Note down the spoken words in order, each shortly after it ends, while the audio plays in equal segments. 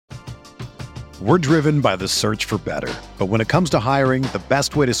We're driven by the search for better. But when it comes to hiring, the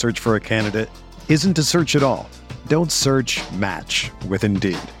best way to search for a candidate isn't to search at all. Don't search, match with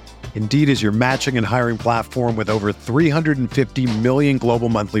Indeed. Indeed is your matching and hiring platform with over 350 million global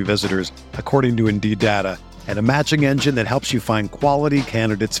monthly visitors, according to Indeed data, and a matching engine that helps you find quality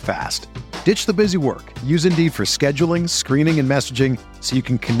candidates fast. Ditch the busy work. Use Indeed for scheduling, screening, and messaging so you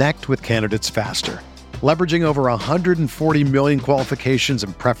can connect with candidates faster. Leveraging over 140 million qualifications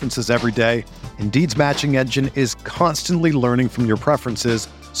and preferences every day, Indeed's matching engine is constantly learning from your preferences,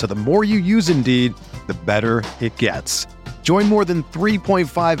 so the more you use Indeed, the better it gets. Join more than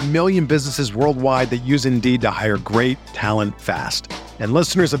 3.5 million businesses worldwide that use Indeed to hire great talent fast. And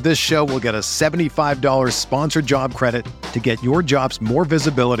listeners of this show will get a $75 sponsored job credit to get your jobs more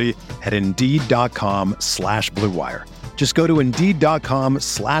visibility at Indeed.com/Blue Wire. Just go to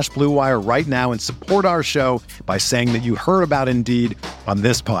Indeed.com/Blue Wire right now and support our show by saying that you heard about Indeed on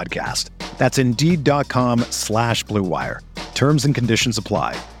this podcast. That's Indeed.com/Blue Wire. Terms and conditions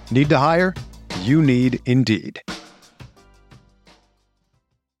apply. Need to hire? You need Indeed.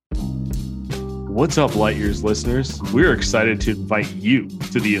 What's up, Light Years listeners? We're excited to invite you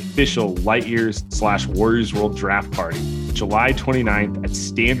to the official Light Years/Warriors World Draft Party, July 29th at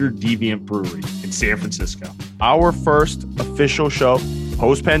Standard Deviant Brewery in San Francisco. Our first official show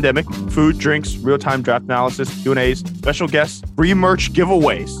post-pandemic, food, drinks, real-time draft analysis, Q&As, special guests, free merch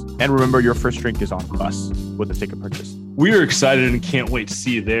giveaways. And remember, your first drink is on us with a ticket purchase. We are excited and can't wait to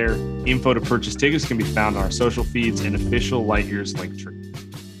see you there. Info to purchase tickets can be found on our social feeds and official Light Years link tree.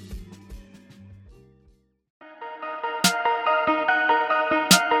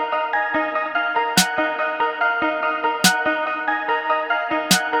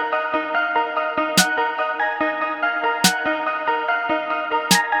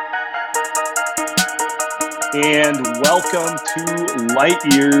 And welcome to Light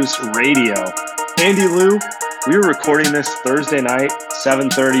Years Radio. Andy Liu, we were recording this Thursday night,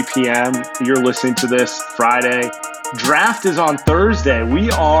 7:30 p.m. You're listening to this Friday. Draft is on Thursday.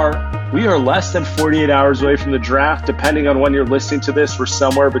 We are less than 48 hours away from the draft. Depending on when you're listening to this, we're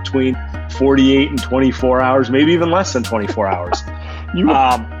somewhere between 48 and 24 hours, maybe even less than 24 hours.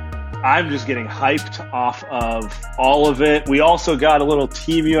 I'm just getting hyped off of all of it. We also got a little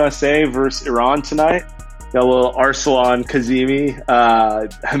Team USA versus Iran tonight. Got a little Arsalan Kazemi,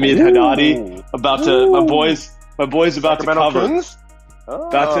 Hamid Haddadi my boys about to cover.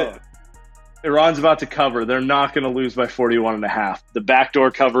 Iran's about to cover. They're not going to lose by 41.5. The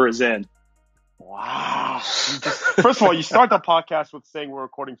backdoor cover is in. Wow. First of all, you start the podcast with saying we're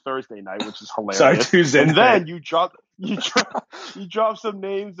recording Thursday night, which is hilarious. Sorry, Tuesday and night. then you drop some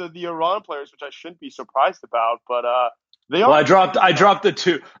names of the Iran players, which I shouldn't be surprised about, but they are. Well, I dropped the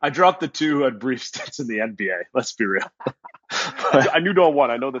two who had brief stints in the NBA. Let's be real. I knew no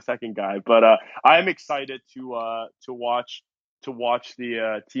one. I know the second guy, but I am excited to watch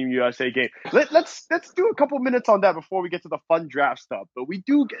the Team USA game. Let's do a couple minutes on that before we get to the fun draft stuff. But we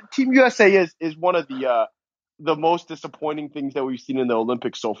do get Team USA is one of the most disappointing things that we've seen in the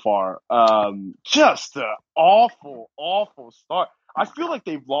Olympics so far. Just an awful start. I feel like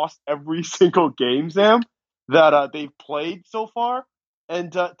they've lost every single game, Sam, that they've played so far.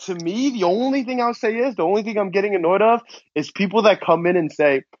 And to me, the only thing I'm getting annoyed of is people that come in and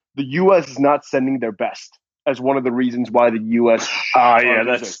say the U.S. is not sending their best as one of the reasons why the U.S.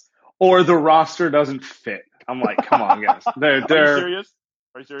 Or the roster doesn't fit. I'm like, come on, guys. Are you serious?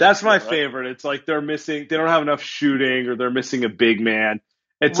 That's my favorite. It's like they don't have enough shooting, or they're missing a big man.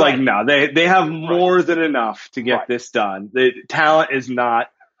 It's like, no, they have more than enough to get this done. The talent is not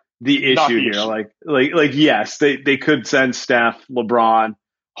the issue here. Like yes, they could send Steph, LeBron,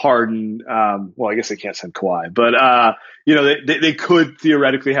 Harden. Well, I guess they can't send Kawhi, but they could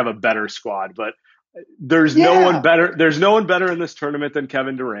theoretically have a better squad. But there's no one better. There's no one better in this tournament than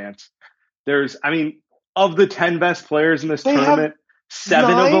Kevin Durant. Of the 10 best players in this tournament,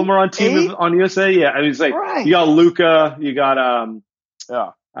 7 of them are on USA. Yeah, I mean, it's like you got Luka, you got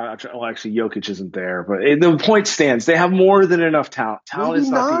actually Jokic isn't there, but the point stands. They have more than enough talent. Talent is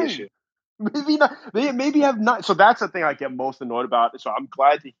not the issue. Maybe not. They maybe have not. So that's the thing I get most annoyed about. So I'm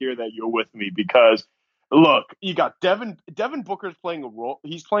glad to hear that you're with me, because look, you got Devin Booker's playing a role.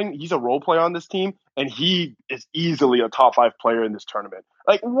 He's a role player on this team, and he is easily a top 5 player in this tournament.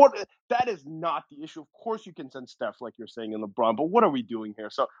 Like, what? That is not the issue. Of course you can send Steph, like you're saying, and LeBron, but what are we doing here?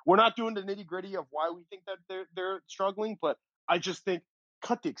 So we're not doing the nitty gritty of why we think that they're struggling, but I just think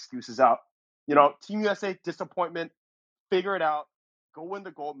cut the excuses out. Team USA disappointment. Figure it out. Go win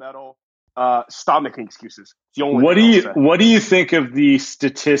the gold medal. Stop making excuses. It's the only What do you think of the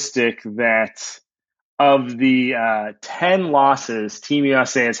statistic that of the 10 losses Team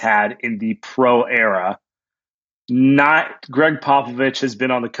USA has had in the pro era, not Greg Popovich has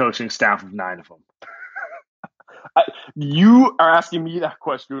been on the coaching staff of 9 of them. You are asking me that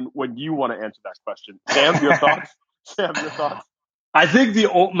question when you want to answer that question. Sam, your thoughts? Sam, your thoughts? I think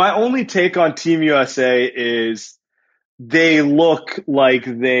my only take on Team USA is they look like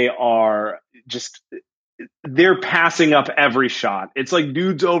they're passing up every shot. It's like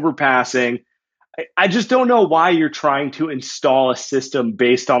dudes overpassing. I just don't know why you're trying to install a system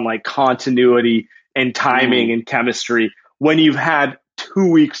based on like continuity and timing and chemistry when you've had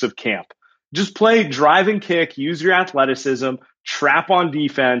 2 weeks of camp. Just play drive and kick, use your athleticism, trap on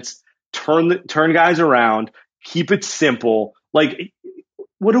defense, turn guys around, keep it simple. Like,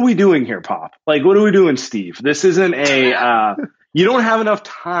 what are we doing here, Pop? Like, what are we doing, Steve? This isn't you don't have enough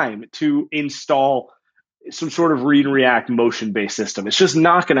time to install some sort of read and react motion-based system. It's just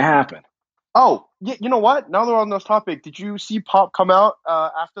not going to happen. Oh, you know what? Now that we're on this topic, did you see Pop come out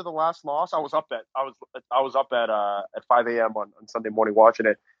after the last loss? I was up at 5 a.m. on Sunday morning watching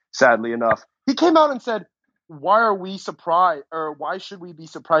it. Sadly enough, he came out and said, "Why are we surprised, or why should we be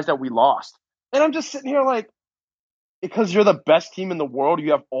surprised that we lost?" And I'm just sitting here like, because you're the best team in the world,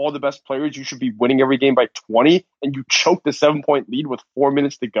 you have all the best players, you should be winning every game by 20, and you choked the 7-point lead with 4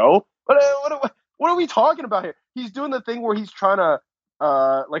 minutes to go. What are we talking about here? He's doing the thing where he's trying to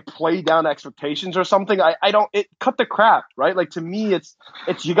like play down expectations or something. It cut the crap, right? Like, to me, it's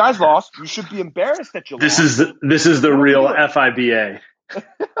you guys lost. You should be embarrassed that you lost. This is the real FIBA.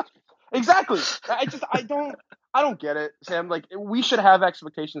 Exactly. I don't get it, Sam. Like, we should have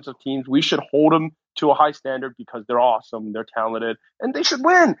expectations of teams. We should hold them to a high standard because they're awesome, they're talented, and they should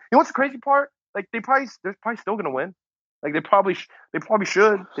win. You know what's the crazy part? Like, they're probably still going to win. Like, they probably should. They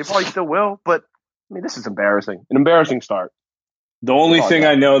probably still will. But I mean, this is embarrassing. An embarrassing start. The only thing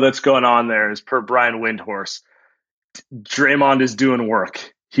I know that's going on there is, per Brian Windhorst, Draymond is doing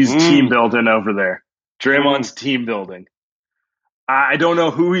work. He's team building over there. Draymond's team building. I don't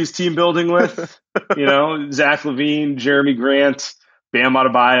know who he's team building with. Zach LaVine, Jeremy Grant, Bam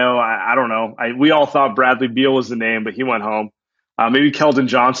Adebayo. I don't know. We all thought Bradley Beal was the name, but he went home. Maybe Keldon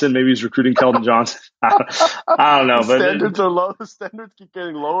Johnson. Maybe he's recruiting Keldon Johnson. I don't know. The standards are low. The standards keep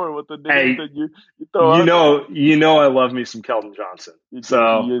getting lower with the names that you throw out. I love me some Keldon Johnson. He's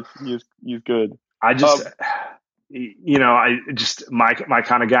good. I just, my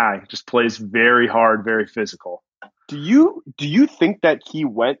kind of guy. Just plays very hard, very physical. Do you think that he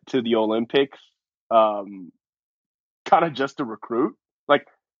went to the Olympics kind of just to recruit? Like,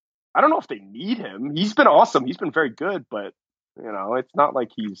 I don't know if they need him. He's been awesome. He's been very good, but it's not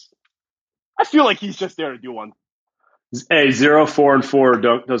like I feel like he's just there to do one. Hey, 0, 4, and 4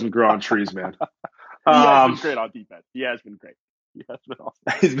 doesn't grow on trees, man. He has been great on defense. He has been great. He has been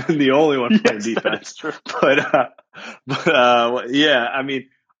awesome. He's been the only one playing defense. That's true. Yeah, I mean,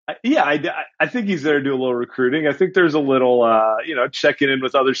 I think he's there to do a little recruiting. I think there's a little, checking in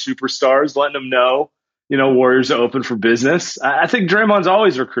with other superstars, letting them know, Warriors are open for business. I think Draymond's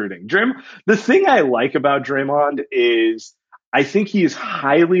always recruiting. The thing I like about Draymond is I think he is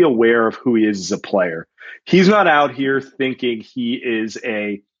highly aware of who he is as a player. He's not out here thinking he is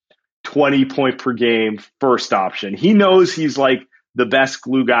a 20-point per game first option. He knows he's like the best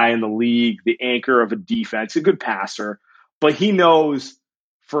glue guy in the league, the anchor of a defense, a good passer, but he knows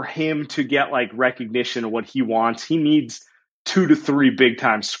for him to get like recognition of what he wants, he needs 2 to 3 big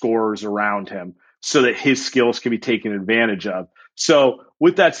time scorers around him so that his skills can be taken advantage of. So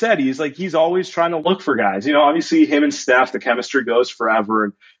with that said, he's always trying to look for guys. Obviously him and Steph, the chemistry goes forever,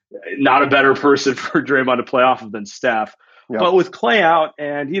 and not a better person for Draymond to play off of than Steph. Yep. But with Clay out,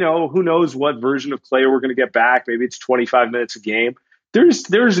 and who knows what version of Clay we're going to get back? Maybe it's 25 minutes a game.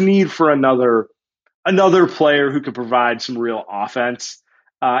 There's need for another player who could provide some real offense.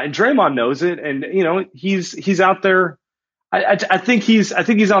 And Draymond knows it, and he's out there. I think he's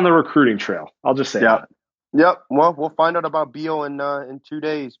on the recruiting trail. I'll just say that. Yep. Well, we'll find out about Beal in 2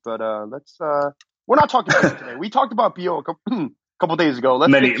 days, but let's. We're not talking about it today. We talked about Beal a couple days ago.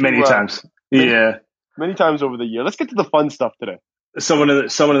 Many times. Many times over the year. Let's get to the fun stuff today. Someone in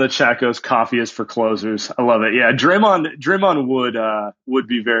the chat goes, "Coffee is for closers." I love it. Yeah, Draymond would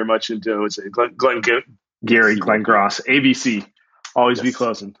be very much into Glenn Gross, ABC. Always be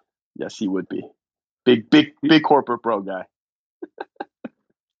closing. Yes, he would be. Big corporate bro guy.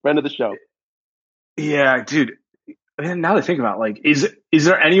 Friend of the show. Yeah, dude. Man, now that I think about it, is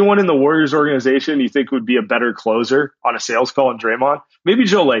there anyone in the Warriors organization you think would be a better closer on a sales call than Draymond? Maybe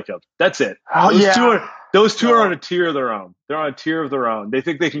Joe Lacob. That's it. Those two are on So a tier of their own. They're on a tier of their own. They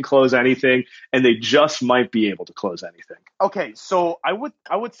think they can close anything, and they just might be able to close anything. okay, so I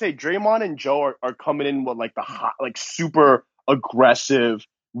would say Draymond and Joe are coming in with like the hot, like super aggressive,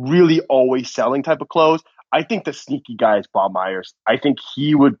 really always selling type of close. I think the sneaky guy is Bob Myers. I think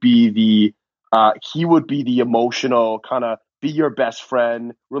he would be the emotional kind of be your best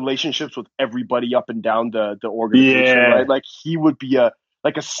friend, relationships with everybody up and down the organization, Yeah. right? Like he would be a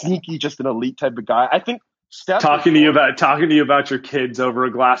sneaky, just an elite type of guy. I think Steph is Talking to more. you about your kids over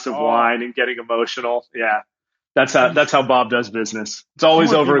a glass of Oh, wine and getting emotional. Yeah. That's he's how Bob does business. It's he always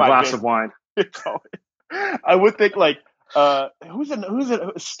would be over a my glass big. of wine. I would think like who's it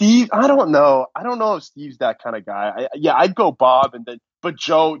Steve. I don't know if Steve's that kind of guy. Yeah, I'd go Bob, and then but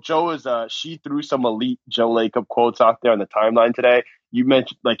Joe is she threw some elite Joe Lacob quotes out there on the timeline today. You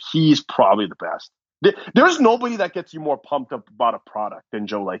mentioned like he's probably the best. There's nobody that gets you more pumped up about a product than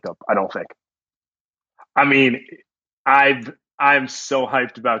Joe Lacob, I don't think. I mean, I'm so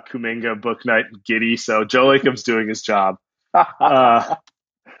hyped about Kuminga, Booknight, and Giddy. So Joe Lacob's doing his job. Uh,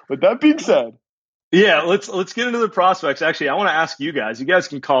 With that being said, yeah, let's get into the prospects. Actually, I want to ask you guys. You guys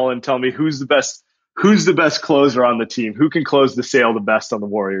can call and tell me who's the best closer on the team. Who can close the sale the best on the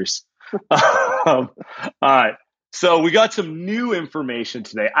Warriors? All right. So we got some new information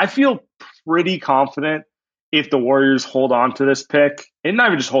today. I feel pretty confident if the Warriors hold on to this pick, and not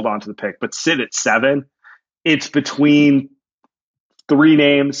even just hold on to the pick, but sit at 7. It's between 3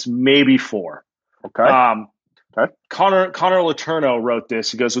 names, maybe 4. okay, Um, okay, Connor Letourneau wrote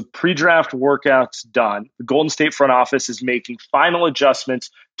this. He goes, with pre-draft workouts done, the Golden State front office is making final adjustments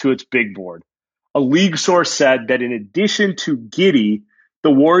to its big board. A league source said that in addition to Giddy,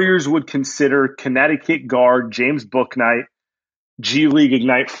 the Warriors would consider Connecticut guard James Bouknight, G League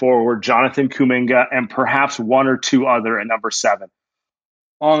Ignite forward Jonathan Kuminga, and perhaps 1 or 2 other at number 7.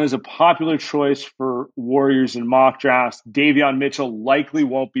 On is a popular choice for Warriors in mock drafts. Davion Mitchell likely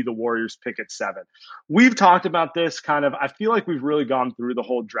won't be the Warriors pick at 7. We've talked about this kind of, I feel like we've really gone through the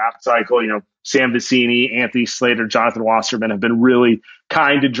whole draft cycle. Sam Vecini, Anthony Slater, Jonathan Wasserman have been really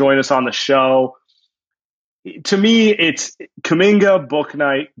kind to join us on the show. To me, it's Kuminga,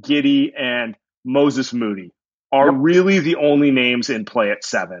 Bouknight, Giddy, and Moses Moody are yep. really the only names in play at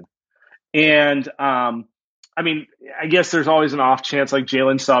 7. And, I mean, I guess there's always an off chance like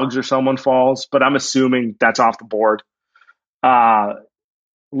Jalen Suggs or someone falls, but I'm assuming that's off the board. Uh,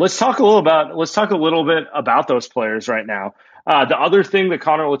 let's talk a little bit about those players right now. The other thing that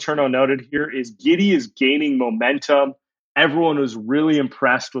Connor Letourneau noted here is Giddy is gaining momentum. Everyone was really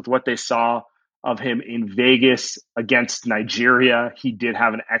impressed with what they saw of him in Vegas against Nigeria. He did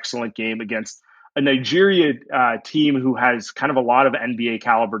have an excellent game against a Nigeria team who has kind of a lot of NBA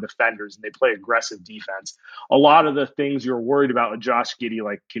caliber defenders, and they play aggressive defense. A lot of the things you're worried about with Josh Giddy,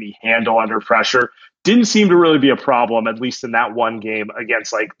 like can he handle under pressure, didn't seem to really be a problem, at least in that one game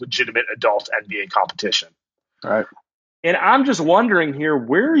against like legitimate adult NBA competition. All right. And I'm just wondering here,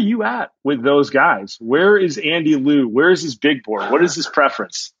 where are you at with those guys? Where is Andy Liu? Where is his big board? What is his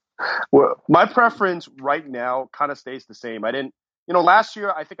preference? Well, my preference right now kind of stays the same. I didn't, last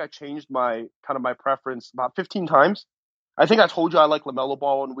year I think I changed my preference about 15 times. I think I told you I like LaMelo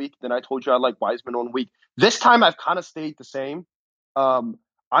Ball 1 week, then I told you I like Wiseman 1 week. This time I've kind of stayed the same.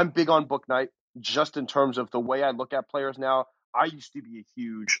 I'm big on Bouknight just in terms of the way I look at players now. I used to be a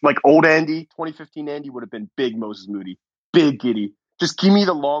huge, like old Andy, 2015 Andy would have been big Moses Moody, big Giddy. Just give me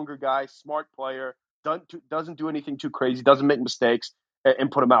the longer guy, smart player, doesn't do anything too crazy, doesn't make mistakes,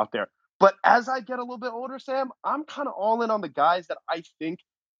 and put him out there. But as I get a little bit older, Sam, I'm kind of all in on the guys that I think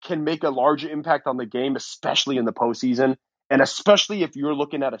can make a larger impact on the game, especially in the postseason. And especially if you're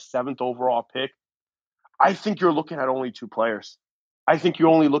looking at a 7th overall pick, I think you're looking at only 2 players. I think you're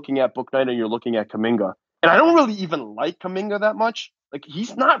only looking at Bouknight and you're looking at Kuminga. And I don't really even like Kuminga that much. Like,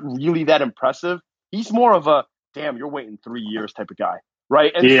 he's not really that impressive. He's more of a, damn, you're waiting 3 years type of guy,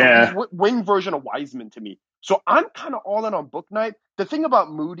 right? And so Yeah. he's wing version of Wiseman to me. So I'm kind of all in on Bouknight. The thing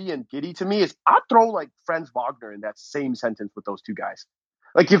about Moody and Giddy to me is I'd throw like Franz Wagner in that same sentence with those 2 guys.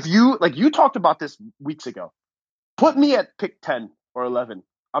 Like if you talked about this weeks ago, put me at pick 10 or 11.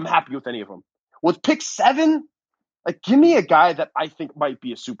 I'm happy with any of them. With pick 7, like give me a guy that I think might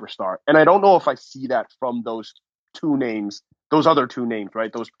be a superstar. And I don't know if I see that from those 2 names, those other 2 names,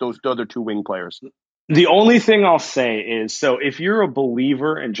 right? Those other 2 wing players. The only thing I'll say is, so if you're a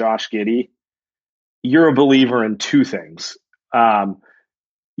believer in Josh Giddy, you're a believer in 2 things.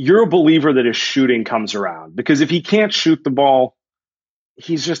 You're a believer that his shooting comes around, because if he can't shoot the ball,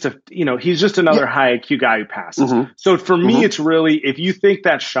 he's just another high IQ guy who passes. Mm-hmm. So for me, it's really, if you think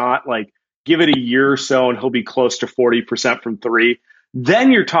that shot, like give it a year or so and he'll be close to 40% from 3.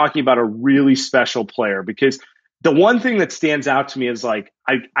 then you're talking about a really special player. Because the one thing that stands out to me is like,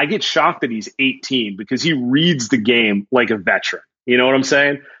 I get shocked that he's 18 because he reads the game like a veteran. You know what I'm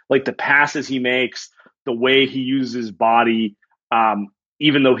saying? Like the passes he makes, the way he uses his body,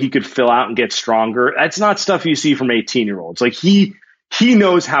 even though he could fill out and get stronger, that's not stuff you see from 18-year-olds. Like he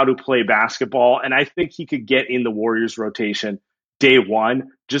knows how to play basketball, and I think he could get in the Warriors rotation day one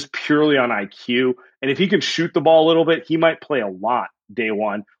just purely on IQ. And if he can shoot the ball a little bit, he might play a lot day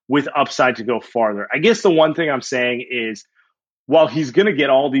one with upside to go farther. I guess the one thing I'm saying is, while he's going to get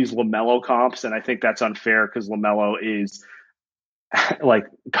all these LaMelo comps, and I think that's unfair because LaMelo is like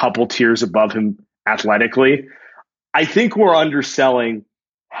a couple tiers above him athletically, I think we're underselling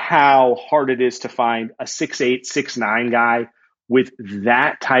how hard it is to find a 6'8", 6'9" guy with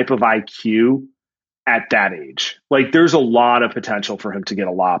that type of IQ at that age. Like there's a lot of potential for him to get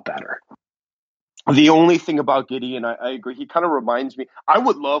a lot better. The only thing about Giddey, and I agree, he kind of reminds me, I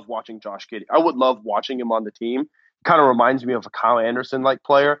would love watching Josh Giddey. I would love watching him on the team. Kind of reminds me of a Kyle Anderson-like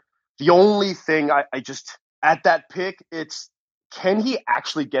player. The only thing I just, at that pick, it's, can he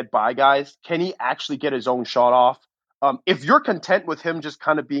actually get by guys? Can he actually get his own shot off? If you're content with him just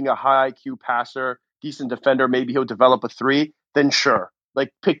kind of being a high IQ passer, decent defender, maybe he'll develop a three, then sure,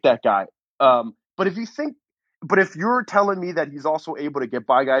 like pick that guy. But if you're telling me that he's also able to get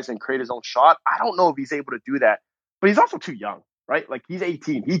by guys and create his own shot, I don't know if he's able to do that. But he's also too young, right? Like he's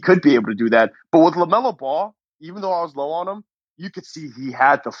 18. He could be able to do that. But with LaMelo Ball, even though I was low on him, you could see he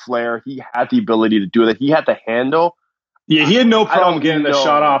had the flair. He had the ability to do that. He had the handle. Yeah, he had no problem getting the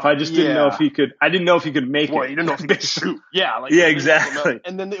shot off. I just didn't know if he could. I didn't know if he could make it. You didn't know if he could shoot. Yeah, exactly.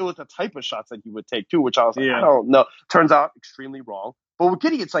 And then it was the type of shots that he would take too, which I was like, I don't know. Turns out extremely wrong. But with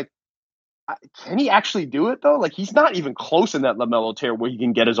Giddey, it's like, can he actually do it though? Like he's not even close in that LaMelo tier where he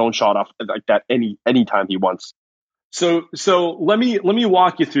can get his own shot off like that anytime he wants. So let me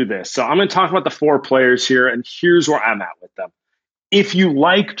walk you through this. So I'm going to talk about the four players here, and here's where I'm at with them. If you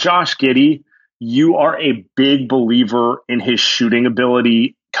like Josh Giddey, you are a big believer in his shooting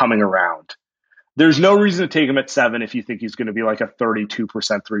ability coming around. There's no reason to take him at 7 if you think he's going to be like a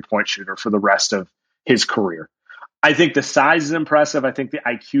 32% three-point shooter for the rest of his career. I think the size is impressive. I think the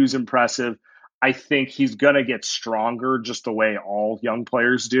IQ is impressive. I think he's going to get stronger just the way all young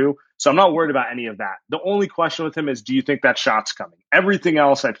players do. So I'm not worried about any of that. The only question with him is, do you think that shot's coming? Everything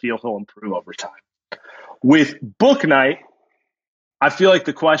else, I feel he'll improve over time. With Bouknight, I feel like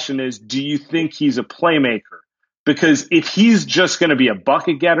the question is, do you think he's a playmaker? Because if he's just going to be a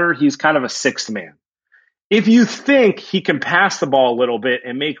bucket getter, he's kind of a sixth man. If you think he can pass the ball a little bit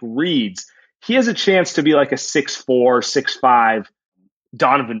and make reads, he has a chance to be like a 6'4", 6'5",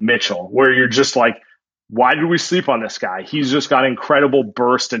 Donovan Mitchell, where you're just like, why did we sleep on this guy? He's just got incredible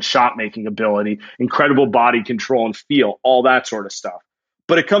burst and shot-making ability, incredible body control and feel, all that sort of stuff.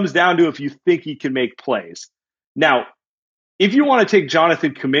 But it comes down to if you think he can make plays. Now, if you want to take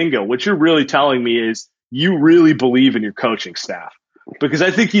Jonathan Kuminga, what you're really telling me is you really believe in your coaching staff. Because I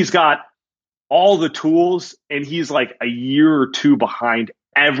think he's got all the tools, and he's like a year or two behind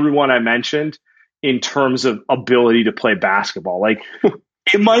everyone I mentioned in terms of ability to play basketball. Like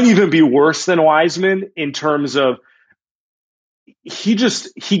it might even be worse than Wiseman in terms of he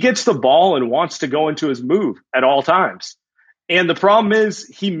gets the ball and wants to go into his move at all times. And the problem is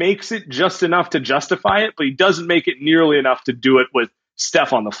he makes it just enough to justify it, but he doesn't make it nearly enough to do it with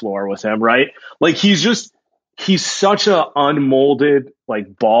Steph on the floor with him, right? Like he's such a unmolded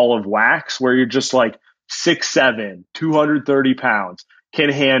like ball of wax where you're just like 6'7", 230 pounds, can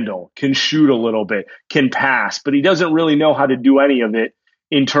handle, can shoot a little bit, can pass, but he doesn't really know how to do any of it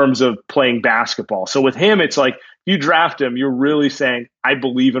in terms of playing basketball. So with him, it's like you draft him, you're really saying, I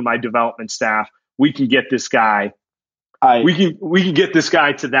believe in my development staff. We can get this guy. We can get this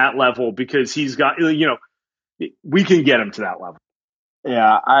guy to that level because he's got, we can get him to that level.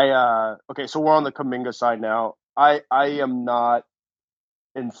 Yeah, okay, so we're on the Kuminga side now. I am not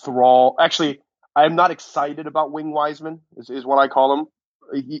enthralled. Actually, I'm not excited about Wing Wiseman, is what I call him.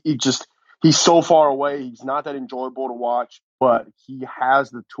 He's so far away. He's not that enjoyable to watch, but he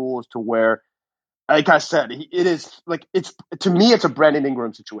has the tools to where, like I said, it is like, to me, it's a Brandon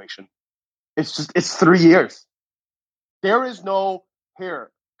Ingram situation. It's 3 years. There is no,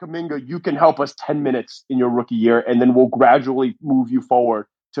 here, Kuminga, you can help us 10 minutes in your rookie year, and then we'll gradually move you forward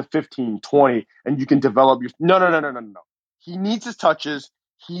to 15, 20, and you can develop your... No. He needs his touches.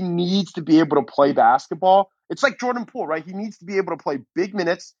 He needs to be able to play basketball. It's like Jordan Poole, right? He needs to be able to play big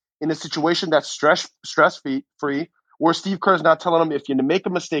minutes in a situation that's stress-free, where Steve Kerr's not telling him, if you make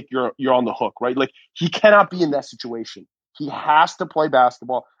a mistake, you're on the hook, right? Like, he cannot be in that situation. He has to play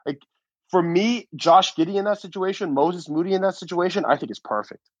basketball. Like, for me, Josh Giddey in that situation, Moses Moody in that situation, I think is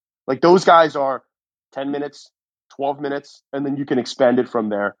perfect. Like those guys are 10 minutes, 12 minutes, and then you can expand it from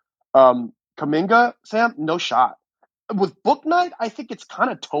there. Kuminga, Sam, no shot. With Bouknight, I think it's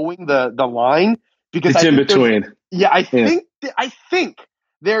kind of towing the line because it's in between. I think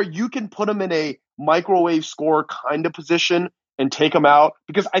there you can put him in a microwave score kind of position and take him out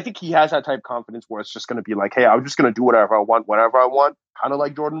because I think he has that type of confidence where it's just going to be like, hey, I'm just going to do whatever I want, whenever I want, kind of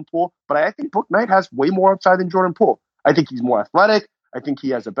like Jordan Poole. But I think Bouknight has way more upside than Jordan Poole. I think he's more athletic. I think he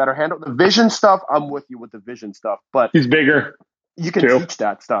has a better handle. The vision stuff, I'm with you with the vision stuff, but he's bigger. You can teach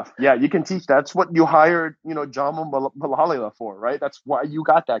that stuff. Yeah, you can teach. That's what you hired, Jama Malalila for, right? That's why you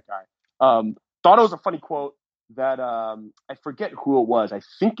got that guy. Thought it was a funny quote that I forget who it was. I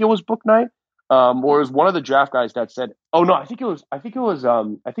think it was Bouknight, or it was one of the draft guys that said, "Oh no, I think it was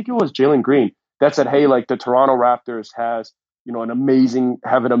Jalen Green that said, hey, like the Toronto Raptors has an amazing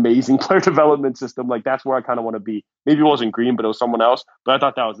player development system. Like that's where I kind of want to be. Maybe it wasn't Green, but it was someone else. But I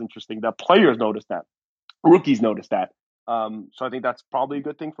thought that was interesting. That players noticed that, rookies noticed that. So I think that's probably a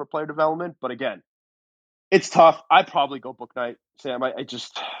good thing for player development. But again, it's tough. I'd probably go Bouknight, Sam. I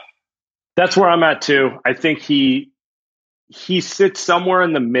just that's where I'm at too. I think he sits somewhere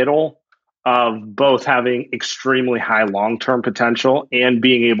in the middle of both having extremely high long-term potential and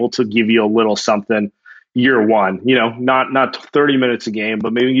being able to give you a little something year one. Not 30 minutes a game,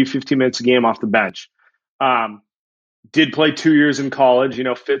 but maybe give you 15 minutes a game off the bench. Did play 2 years in college.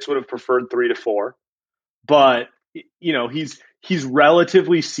 Fitz would have preferred 3 to 4, but he's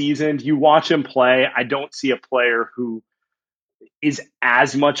relatively seasoned. You watch him play. I don't see a player who is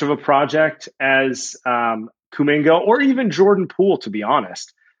as much of a project as Kuminga or even Jordan Poole, to be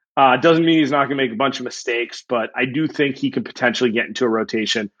honest. Doesn't mean he's not going to make a bunch of mistakes, but I do think he could potentially get into a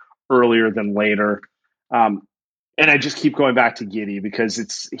rotation earlier than later. And I just keep going back to Giddey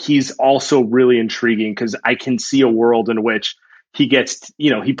because he's also really intriguing because I can see a world in which he gets,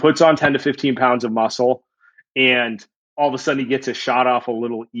 he puts on 10 to 15 pounds of muscle, and all of a sudden he gets his shot off a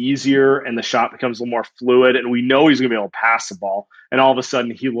little easier and the shot becomes a little more fluid. And we know he's going to be able to pass the ball. And all of a sudden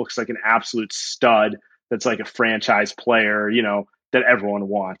he looks like an absolute stud that's like a franchise player, that everyone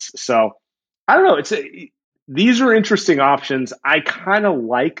wants. So I don't know. These are interesting options. I kind of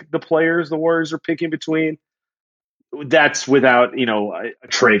like the players the Warriors are picking between. That's without, a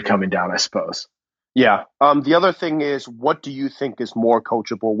trade coming down, I suppose. Yeah. The other thing is, what do you think is more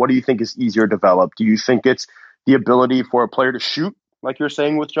coachable? What do you think is easier to develop? Do you think it's the ability for a player to shoot, like you're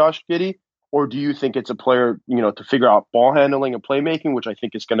saying with Josh Giddey? Or do you think it's a player, to figure out ball handling and playmaking, which I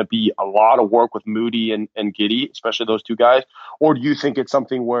think is going to be a lot of work with Moody and Giddey, especially those two guys? Or do you think it's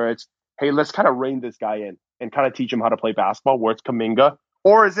something where it's, hey, let's kind of rein this guy in and kind of teach him how to play basketball, where it's Kuminga?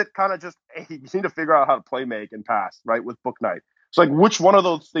 Or is it kind of just, hey, you need to figure out how to play, make, and pass, right, with Bouknight? So, like, which one of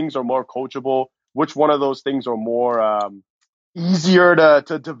those things are more coachable? Which one of those things are more easier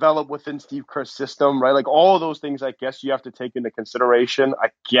to develop within Steve Kerr's system, right? Like, all of those things, I guess, you have to take into consideration. I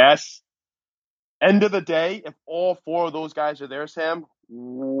guess, end of the day, if all four of those guys are there, Sam,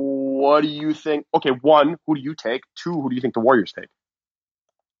 what do you think? Okay, one, who do you take? Two, who do you think the Warriors take?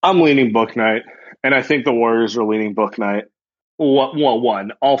 I'm leaning Bouknight, and I think the Warriors are leaning Bouknight.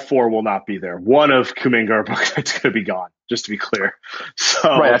 One, all four will not be there. One of Kuminga or Bouknight's going to be gone, just to be clear. So,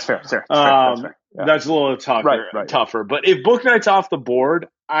 right, that's fair. That's fair. Yeah. That's a little tougher. But if Bouknight's off the board,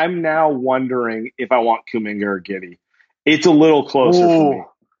 I'm now wondering if I want Kuminga or Giddey. It's a little closer for me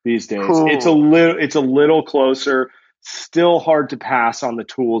these days. Cool. It's a little closer. Still hard to pass on the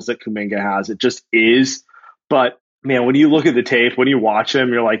tools that Kuminga has. It just is. But man, when you look at the tape, when you watch him,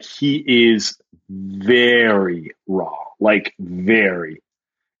 you're like, he is very raw, like very.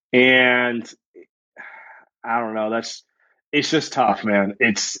 And I don't know. It's just tough, man.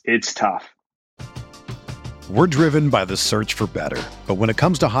 It's tough. We're driven by the search for better. But when it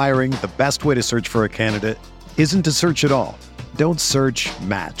comes to hiring, the best way to search for a candidate isn't to search at all. Don't search,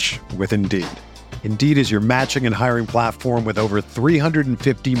 match with Indeed. Indeed is your matching and hiring platform with over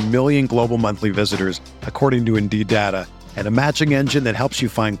 350 million global monthly visitors, according to Indeed data, and a matching engine that helps you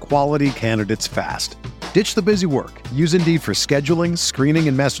find quality candidates fast. Ditch the busy work. Use Indeed for scheduling, screening,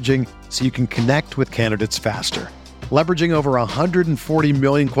 and messaging so you can connect with candidates faster. Leveraging over 140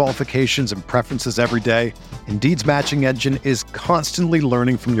 million qualifications and preferences every day, Indeed's matching engine is constantly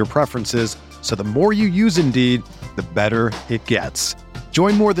learning from your preferences, so the more you use Indeed, the better it gets.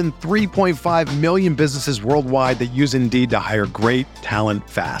 Join more than 3.5 million businesses worldwide that use Indeed to hire great talent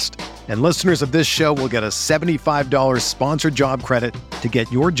fast. And listeners of this show will get a $75 sponsored job credit to get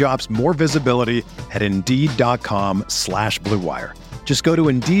your jobs more visibility at Indeed.com/Blue Wire. Just go to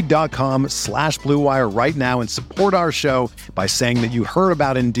Indeed.com/Blue Wire right now and support our show by saying that you heard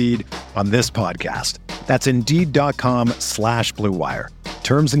about Indeed on this podcast. That's Indeed.com/Blue Wire.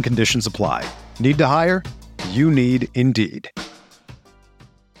 Terms and conditions apply. Need to hire? You need Indeed.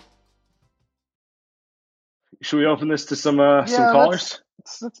 Should we open this to some callers?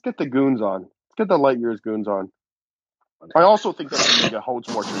 Let's get the goons on. Let's get the light years goons on. I also think that Kuminga holds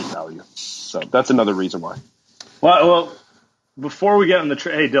more trade value. So that's another reason why. Well, before we get on the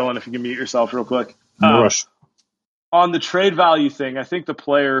trade, hey, Dylan, if you can mute yourself real quick. No rush. On the trade value thing, I think the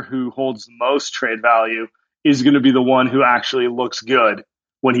player who holds the most trade value is going to be the one who actually looks good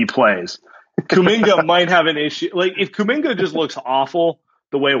when he plays. Kuminga might have an issue. Like, if Kuminga just looks awful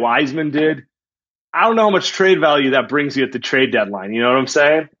the way Wiseman did, I don't know how much trade value that brings you at the trade deadline. You know what I'm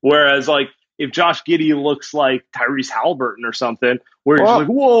saying? Whereas, like, if Josh Giddey looks like Tyrese Halliburton or something, where he's like,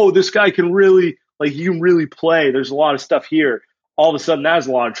 whoa, this guy can really – like, you can really play. There's a lot of stuff here. All of a sudden, that has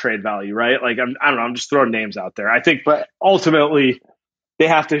a lot of trade value, right? Like, I don't know. I'm just throwing names out there. I think, but ultimately, they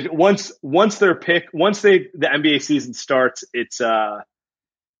have to once the NBA season starts, it's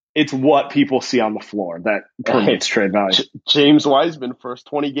what people see on the floor that permits trade value. James Wiseman, first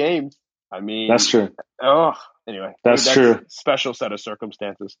 20 games. I mean, that's true. Oh, anyway, that's true. A special set of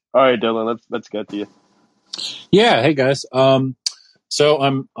circumstances. All right, Dylan, let's get to you. Yeah, hey guys. So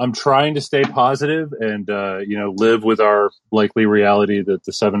I'm trying to stay positive and live with our likely reality that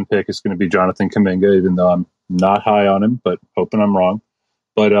the 7 pick is going to be Jonathan Kuminga, even though I'm not high on him, but hoping I'm wrong.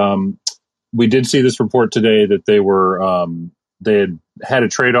 But we did see this report today that they had a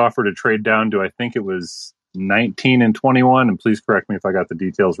trade offer to trade down to, I think it was 19 and 21. And please correct me if I got the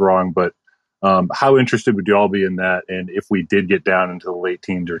details wrong. But how interested would you all be in that? And if we did get down into the late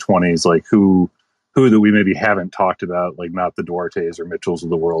teens or 20s, like who that we maybe haven't talked about, like not the Duartes or Mitchells of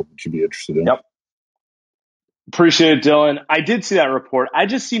the world, would you be interested in? Yep. Appreciate it, Dylan. I did see that report. I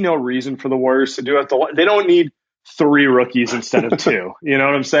just see no reason for the Warriors to do it. They don't need 3 rookies instead of 2. You know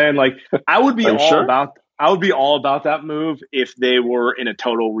what I'm saying? Like, I would be all about that move if they were in a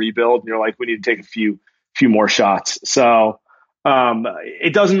total rebuild. You're like, we need to take a few more shots. So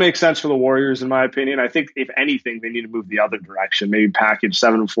it doesn't make sense for the Warriors, in my opinion. I think if anything, they need to move the other direction. Maybe package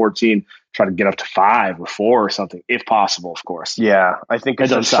 7 and 14, try to get up to 5 or 4 or something, if possible, of course. Yeah, I think it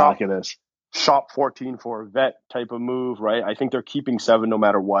doesn't sound like it is. Shop 14 for a vet type of move, right? I think they're keeping 7 no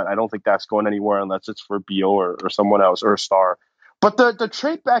matter what. I don't think that's going anywhere unless it's for Beal or someone else or a star. But the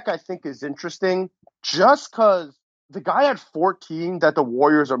trade back, I think, is interesting just because the guy at 14 that the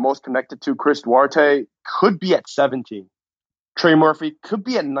Warriors are most connected to, Chris Duarte, could be at 17. Trey Murphy could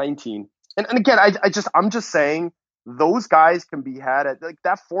be at 19. And again, I'm just saying those guys can be had at like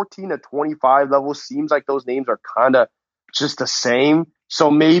that 14 to 25 level. Seems like those names are kind of just the same. So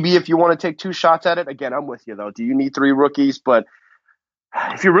maybe if you want to take 2 shots at it, again, I'm with you though. Do you need 3 rookies? But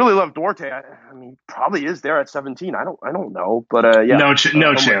if you really love Duarte, I mean, probably is there at 17. I don't know, but yeah,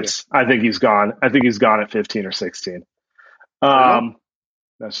 no chance. I think he's gone. I think he's gone at 15 or 16.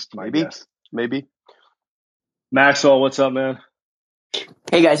 That's just my guess. Maybe. Maxwell, what's up, man?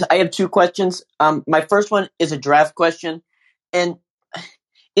 Hey guys, I have 2 questions. My first one is a draft question, and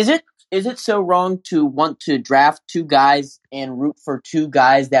is it so wrong to want to draft 2 guys and root for 2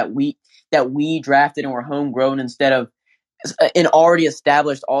 guys that we drafted and were homegrown instead of an already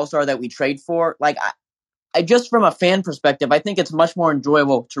established all-star that we trade for? Like, I just from a fan perspective, I think it's much more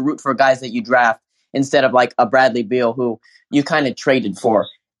enjoyable to root for guys that you draft instead of like a Bradley Beal who you kind of traded for.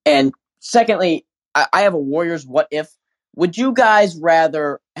 And secondly, I have a Warriors what if. Would you guys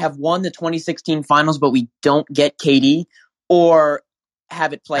rather have won the 2016 finals but we don't get KD, or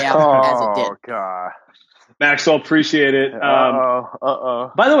have it play out as it did? Oh, God. Maxwell, appreciate it.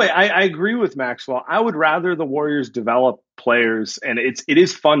 By the way, I agree with Maxwell. I would rather the Warriors develop players, and it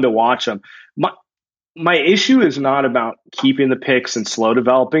is fun to watch them. My issue is not about keeping the picks and slow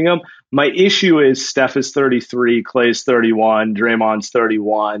developing them. My issue is Steph is 33, Klay's 31, Draymond's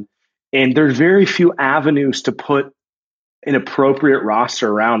 31, and there's very few avenues to put an appropriate roster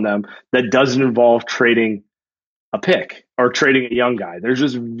around them that doesn't involve trading a pick or trading a young guy. There's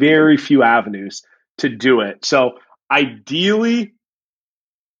just very few avenues to do it. So ideally,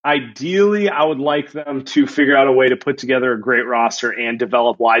 I would like them to figure out a way to put together a great roster and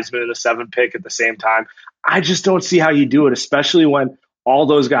develop Wiseman in the 7 pick at the same time. I just don't see how you do it, especially when all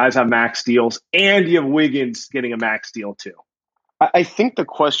those guys have max deals and you have Wiggins getting a max deal too. I think the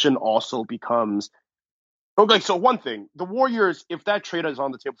question also becomes, okay, so one thing, the Warriors, if that trade is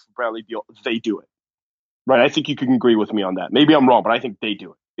on the table for Bradley Beal, they do it. Right? I think you can agree with me on that. Maybe I'm wrong, but I think they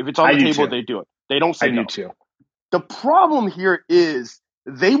do it. If it's on the table, they do it. They don't say no. I do too. The problem here is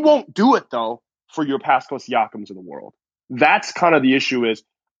they won't do it, though, for your Pascal Siakams of the world. that's kind of the issue is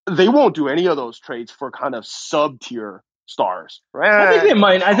they won't do any of those trades for kind of sub-tier stars, right? I think they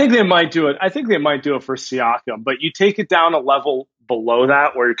might. I think they might do it. I think they might do it for Siakam, but you take it down a level below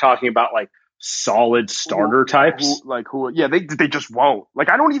that, where you're talking about like solid starter types. Yeah, they just won't. Like,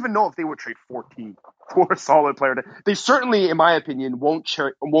 I don't even know if they would trade 14 for a solid player. They certainly, in my opinion, won't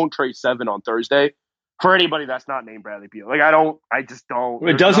trade 7 on Thursday for anybody that's not named Bradley Beal. Like, I just don't.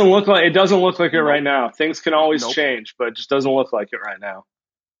 It doesn't look like it right now. Things can always change, but it just doesn't look like it right now.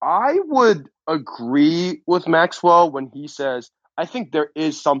 I would agree with Maxwell when he says, I think there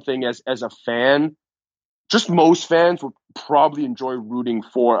is something as a fan, just most fans would probably enjoy rooting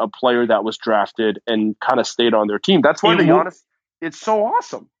for a player that was drafted and kind of stayed on their team. That's why, to be honest, it's so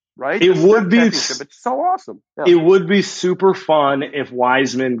awesome, right? It would be. It's so awesome. Yeah. It would be super fun if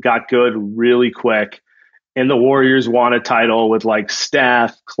Wiseman got good really quick and the Warriors won a title with like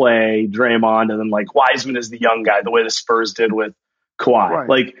Steph, Clay, Draymond, and then like Wiseman is the young guy, the way the Spurs did with Kawhi. Right.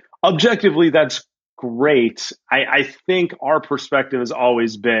 Like, objectively, that's great. I think our perspective has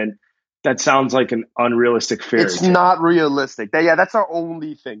always been that sounds like an unrealistic fairy tale. It's not realistic. That's our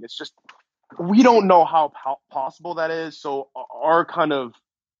only thing. It's just we don't know how possible that is. So our kind of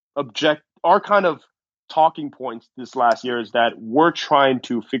talking points this last year is that we're trying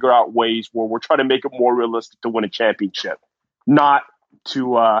to figure out ways where we're trying to make it more realistic to win a championship, not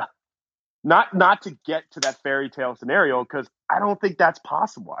to get to that fairy tale scenario, because I don't think that's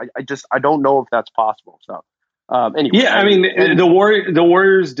possible. I don't know if that's possible. So anyway, yeah, I mean, the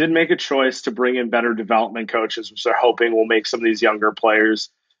Warriors did make a choice to bring in better development coaches, which they're hoping will make some of these younger players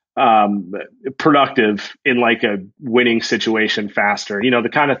productive in like a winning situation faster. You know, the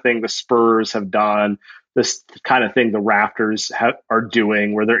kind of thing the Spurs have done, this kind of thing the Raptors are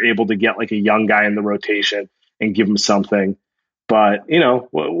doing, where they're able to get like a young guy in the rotation and give them something. But, you know,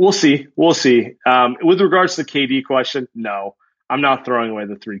 we'll see. We'll see. With regards to the KD question, no, I'm not throwing away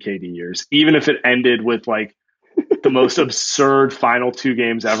the 3 KD years, even if it ended with like the most absurd final 2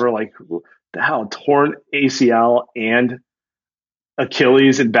 games ever. Like, the hell, torn ACL and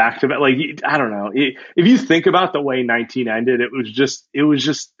Achilles and back-to-back. Like, I don't know. If you think about the way 19 ended, it was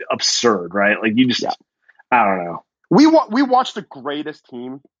just absurd, right? Like, I don't know. We watched the greatest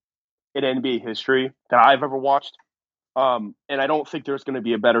team in NBA history that I've ever watched. And I don't think there's going to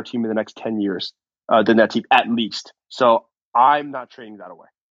be a better team in the next 10 years than that team, at least. So I'm not trading that away.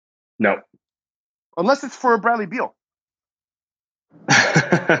 No. Unless it's for Bradley Beal.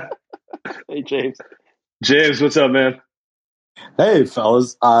 Hey, James. James, what's up, man? Hey,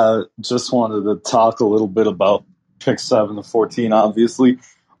 fellas. I just wanted to talk a little bit about pick 7 to 14, obviously.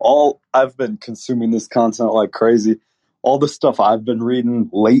 I've been consuming this content like crazy. All the stuff I've been reading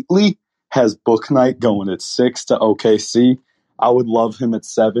lately has Bouknight going at 6 to OKC. I would love him at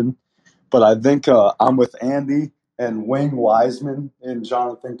 7. But I think I'm with Andy, and Wayne Wiseman and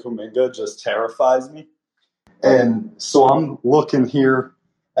Jonathan Kuminga just terrifies me. And so I'm looking here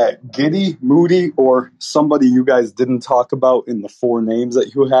at Giddey, Moody, or somebody you guys didn't talk about in the 4 names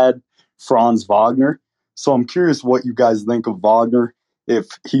that you had, Franz Wagner. So I'm curious what you guys think of Wagner, if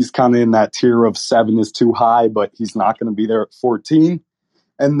he's kind of in that tier of 7 is too high, but he's not going to be there at 14.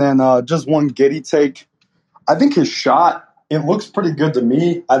 And then just one Giddey take. I think his shot, it looks pretty good to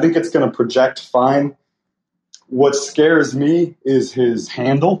me. I think it's going to project fine. What scares me is his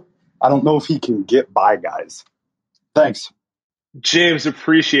handle. I don't know if he can get by guys. Thanks. James,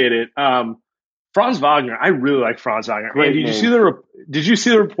 appreciate it. Franz Wagner, I really like Franz Wagner. Great Did you see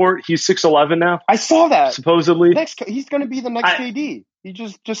the report? He's 6'11" now. I saw that. Supposedly, he's going to be the next KD. He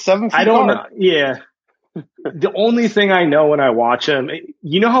just 7 feet. I don't know. Yeah. The only thing I know when I watch him,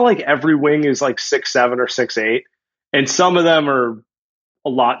 you know how like every wing is like 6'7" or 6'8", and some of them are a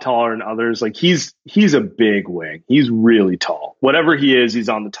lot taller than others. Like he's a big wing. He's really tall. Whatever he is, he's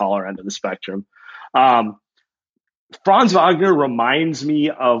on the taller end of the spectrum. Franz Wagner reminds me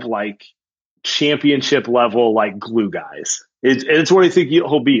of like championship level like glue guys. It's what I think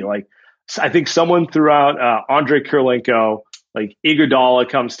he'll be. Like, I think someone threw out Andrei Kirilenko, like Iguodala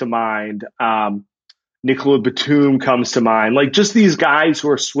comes to mind. Nicola Batum comes to mind. Like, just these guys who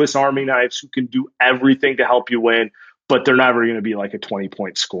are Swiss Army knives who can do everything to help you win, but they're never going to be like a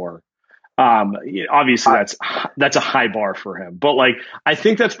 20-point scorer. Obviously, that's a high bar for him. But like, I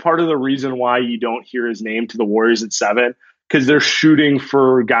think that's part of the reason why you don't hear his name to the Warriors at 7, because they're shooting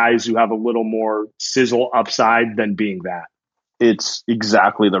for guys who have a little more sizzle upside than being that. It's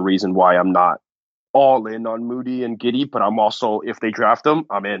exactly the reason why I'm not all in on Moody and Giddey, but I'm also, if they draft them,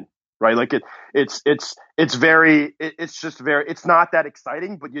 I'm in. Right, like it's not that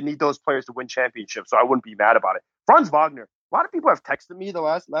exciting, but you need those players to win championships. So I wouldn't be mad about it. Franz Wagner, a lot of people have texted me the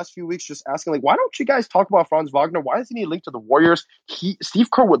last few weeks just asking, like, why don't you guys talk about Franz Wagner? Why isn't he linked to the Warriors? Steve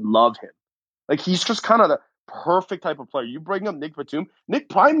Kerr would love him. Like, he's just kind of the perfect type of player. You bring up Nick Batum. Nick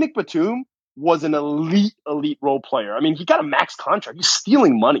Batum was an elite role player. I mean, he got a max contract. He's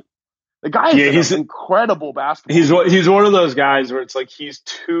stealing money. The guy is an incredible basketball. He's one of those guys where it's like he's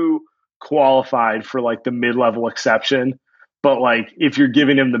too qualified for like the mid-level exception. But like, if you're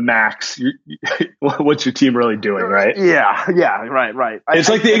giving him the max, what's your team really doing, right? Yeah, right. It's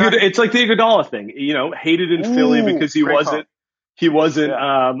like the Iguodala thing, you know, hated in Philly because he wasn't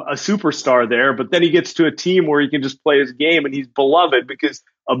a superstar there. But then he gets to a team where he can just play his game, and he's beloved because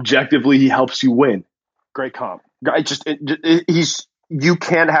objectively he helps you win. Great comp. You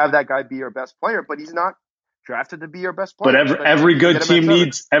can't have that guy be your best player, but he's not drafted to be your best player. But every good team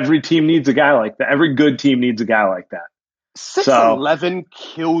needs a guy like that. Every good team needs a guy like that. 6'11"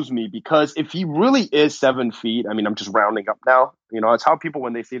 kills me because if he really is 7 feet, I mean, I'm just rounding up now. You know, it's how people,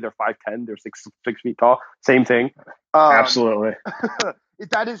 when they say they're 5'10", they're 6 feet tall. Same thing. Absolutely.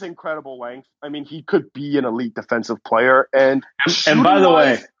 That is incredible length. I mean, he could be an elite defensive player. And by the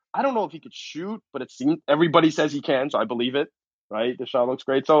way, I don't know if he could shoot, but it seems everybody says he can, so I believe it. Right? The shot looks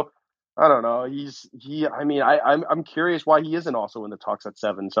great. So I don't know. I'm curious why he isn't also in the talks at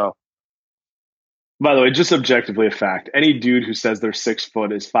 7. So. By the way, just objectively a fact. Any dude who says they're 6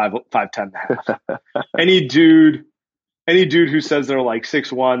 foot is 5'10" and a half. Any dude who says they're like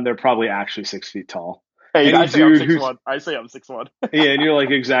 6'1", they're probably actually 6 feet tall. Hey, I say I'm 6'1". Yeah, and you're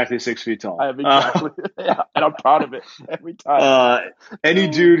like exactly 6 feet tall. I am exactly, and I'm proud of it every time. Any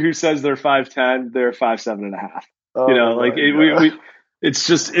dude who says they're 5'10", they're 5'7" and a half. You know, like it's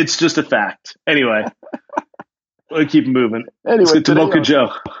just a fact. Anyway. We'll keep moving. Anyway, let's get to Mocha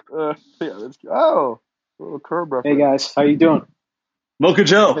Joe. Let's go. Oh, a little curb reference. Hey guys, how you doing? Mocha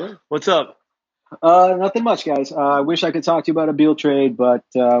Joe, what's up? Nothing much, guys. I wish I could talk to you about a Beal trade, but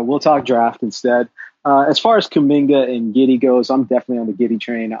we'll talk draft instead. As far as Kuminga and Giddey goes, I'm definitely on the Giddey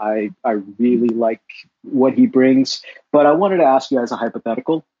train. I really like what he brings, but I wanted to ask you guys a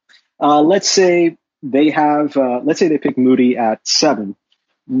hypothetical. Let's say they pick Moody at 7.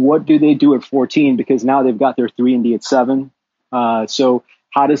 What do they do at 14? Because now they've got their 3-and-D at 7. So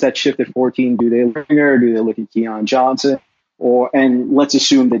how does that shift at 14? Do they look or do they look at Keon Johnson? And let's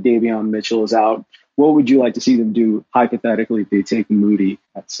assume that Davion Mitchell is out. What would you like to see them do hypothetically if they take Moody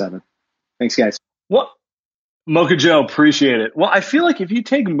at 7? Thanks, guys. Well, Mocha Joe, appreciate it. Well, I feel like if you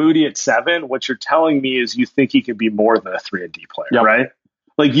take Moody at 7, what you're telling me is you think he could be more than a 3-and-D player, right?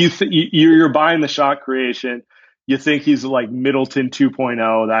 Like you're buying the shot creation. You think he's like Middleton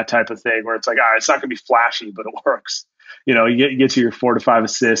 2.0, that type of thing, where it's like, all right, it's not going to be flashy, but it works. You know, you get to your 4 to 5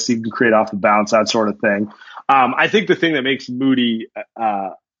 assists, you can create off the bounce, that sort of thing. I think the thing that makes Moody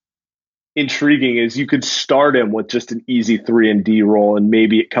intriguing is you could start him with just an easy 3-and-D role, and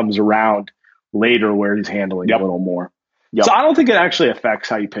maybe it comes around later where he's handling a little more. So I don't think it actually affects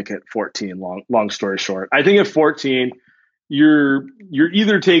how you pick at 14. Long story short, I think at 14. You're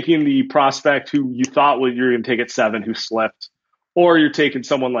either taking the prospect who you thought you're going to take at 7 who slipped, or you're taking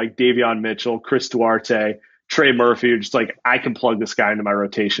someone like Davion Mitchell, Chris Duarte, Trey Murphy, who just like, I can plug this guy into my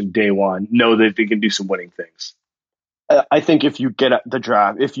rotation day one, know that they can do some winning things. I think if you get at the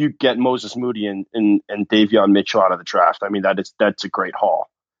draft, if you get Moses Moody and Davion Mitchell out of the draft, I mean, that's a great haul.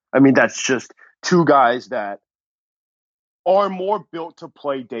 I mean, that's just two guys that are more built to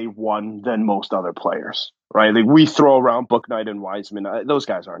play day one than most other players. Right, like we throw around Bouknight and Wiseman. Those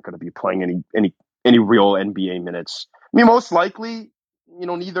guys aren't going to be playing any real NBA minutes. I mean, most likely, you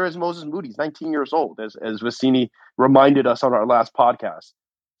know, neither is Moses Moody. He's 19 years old, as Vecini reminded us on our last podcast.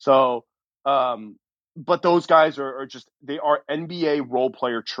 So, but those guys are they are NBA role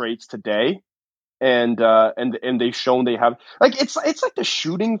player traits today, and they've shown they have it's like the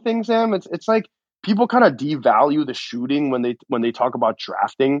shooting thing, Sam. It's like people kind of devalue the shooting when they talk about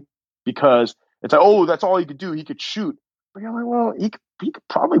drafting because. It's like, oh, that's all he could do. He could shoot. But you're like, well, he could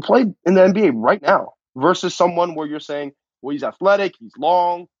probably play in the NBA right now versus someone where you're saying, well, he's athletic, he's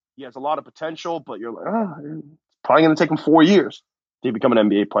long, he has a lot of potential, but you're like, it's probably going to take him 4 years to become an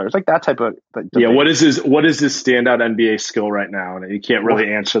NBA player. It's like that type of debate. Yeah, what is his standout NBA skill right now? And you can't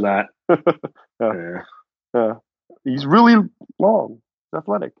really answer that. Yeah. He's really long. He's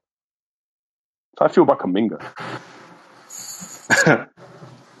athletic. That's how I feel about Kuminga.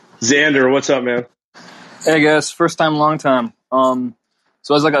 Xander, what's up, man? Hey guys, first time, long time.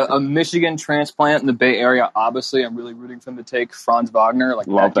 So as like a Michigan transplant in the Bay Area, obviously I'm really rooting for him to take Franz Wagner. Like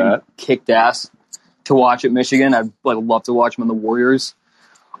love that. Kicked ass to watch at Michigan. I'd love to watch him on the Warriors.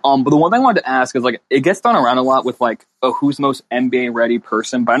 But the one thing I wanted to ask is it gets thrown around a lot with who's the most NBA ready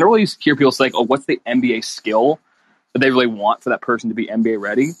person, but I don't really hear people say what's the NBA skill? that they really want for that person to be NBA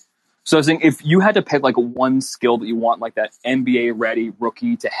ready. So I was thinking, if you had to pick like one skill that you want like that NBA ready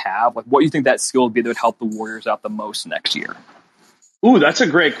rookie to have, like what do you think that skill would be that would help the Warriors out the most next year? Ooh, that's a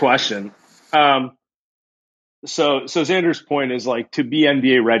great question. So Xander's point is like, to be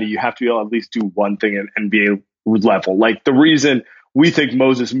NBA ready, you have to be able to at least do one thing at NBA level. Like, the reason we think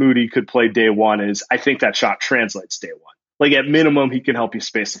Moses Moody could play day one is I think that shot translates day one. Like, at minimum, he can help you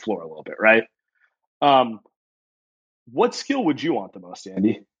space the floor a little bit, right? What skill would you want the most,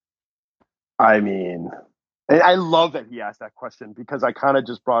 Andy? I mean, I love that he asked that question because I kind of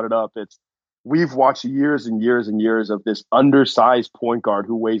just brought it up. We've watched years and years and years of this undersized point guard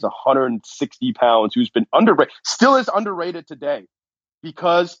who weighs 160 pounds, who's been underrated, still is underrated today.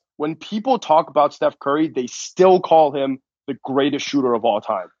 Because when people talk about Steph Curry, they still call him the greatest shooter of all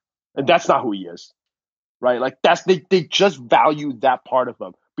time. And that's not who he is, right? Like, they just value that part of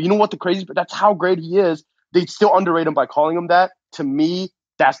him. But you know what the crazy, but that's how great he is. They still underrate him by calling him that. To me,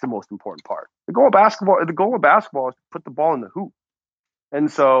 that's the most important part. The goal of basketball is to put the ball in the hoop.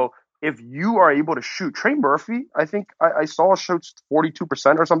 And so if you are able to shoot, Trey Murphy, I think I saw shoots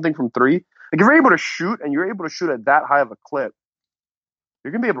 42% or something from three. Like, if you're able to shoot and you're able to shoot at that high of a clip,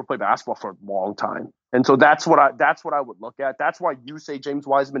 you're going to be able to play basketball for a long time. And so that's what I would look at. That's why you say James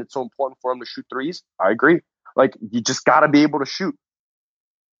Wiseman, it's so important for him to shoot threes. I agree. Like, you just got to be able to shoot.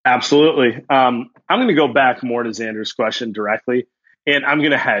 Absolutely. I'm going to go back more to Xander's question directly, and I'm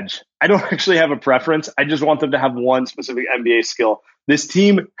going to hedge. I don't actually have a preference. I just want them to have one specific NBA skill. This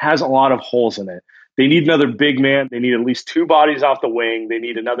team has a lot of holes in it. They need another big man. They need at least two bodies off the wing. They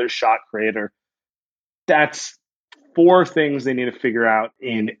need another shot creator. That's 4 things they need to figure out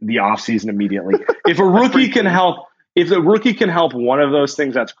in the offseason immediately. If a rookie can help, one of those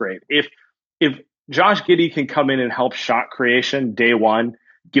things, that's great. If Josh Giddey can come in and help shot creation day one,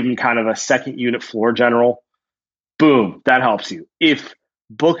 give him kind of a second unit floor general, boom, that helps you. If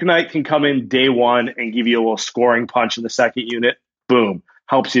Bouknight can come in day one and give you a little scoring punch in the second unit, boom,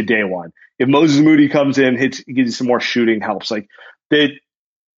 helps you day one. If Moses Moody comes in, gives you some more shooting, helps. Like, they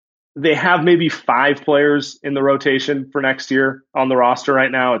have maybe 5 players in the rotation for next year on the roster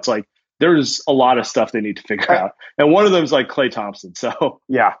right now. It's like, there's a lot of stuff they need to figure out. And one of them is like Klay Thompson. So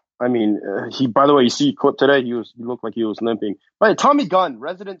yeah. I mean, by the way, you see a clip today, he looked like he was limping. Right, Tommy Gunn,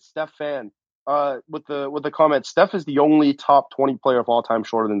 resident Steph fan, with the comment, Steph is the only top 20 player of all time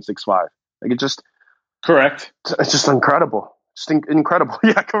shorter than 6'5". Like, it's just incredible. Just incredible.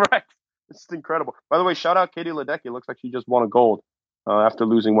 Yeah, correct. It's just incredible. By the way, shout out Katie Ledecky. Looks like she just won a gold after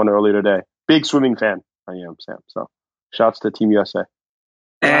losing one earlier today. Big swimming fan I am, Sam. So shouts to Team USA.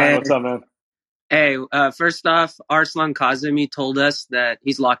 Hey, what's up, man? Hey, first off, Arslan Kazemi told us that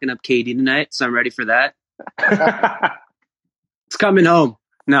he's locking up Katie tonight, so I'm ready for that. It's coming home.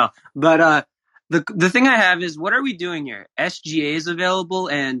 No, but the thing I have is, what are we doing here? SGA is available,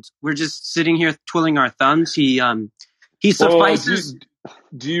 and we're just sitting here twiddling our thumbs. He suffices.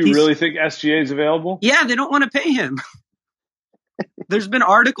 Do you really think SGA is available? Yeah, they don't want to pay him. There's been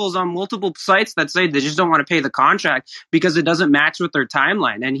articles on multiple sites that say they just don't want to pay the contract because it doesn't match with their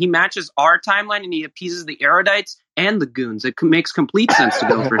timeline. And he matches our timeline, and he appeases the erudites and the goons. It makes complete sense to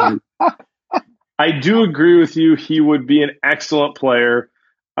go for him. I do agree with you. He would be an excellent player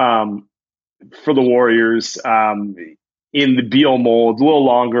for the Warriors in the Beal mold, a little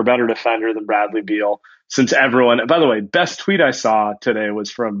longer, better defender than Bradley Beal. Since everyone, by the way, best tweet I saw today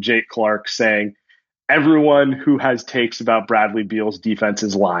was from Jake Clark saying, everyone who has takes about Bradley Beal's defense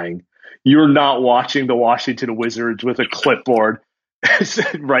is lying. You're not watching the Washington Wizards with a clipboard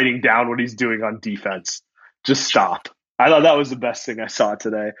writing down what he's doing on defense. Just stop. I thought that was the best thing I saw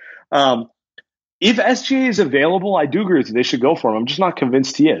today. If SGA is available, I do agree with you. They should go for him. I'm just not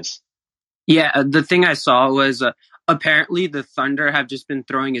convinced he is. Yeah, the thing I saw was apparently the Thunder have just been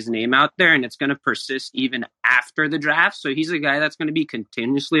throwing his name out there, and it's going to persist even after the draft. So he's a guy that's going to be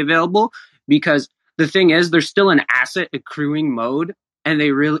continuously available, because the thing is, they're still in asset accruing mode, and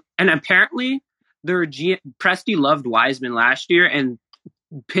apparently Presti loved Wiseman last year, and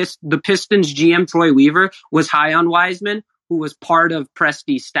the Pistons GM Troy Weaver was high on Wiseman, who was part of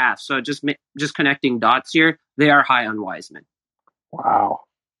Presti's staff. So just connecting dots here, they are high on Wiseman. Wow.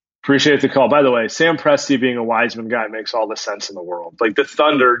 Appreciate the call. By the way, Sam Presti being a Wiseman guy makes all the sense in the world. Like, the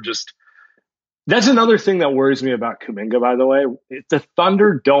Thunder just... That's another thing that worries me about Kuminga, by the way. If the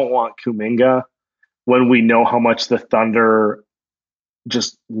Thunder don't want Kuminga, when we know how much the Thunder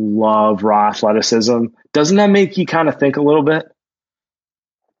just love raw athleticism, doesn't that make you kind of think a little bit?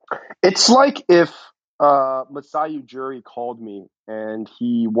 It's like if Masai Ujiri called me and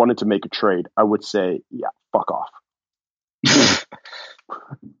he wanted to make a trade, I would say, yeah, fuck off.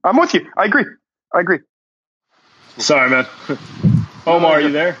 I'm with you. I agree. Sorry, man. Omar, are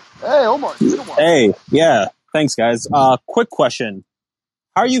you there? Hey, Omar. It's been a while. Hey, yeah. Thanks, guys. Quick question.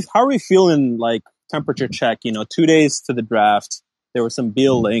 How are we feeling, like, temperature check? 2 days to the draft. There were some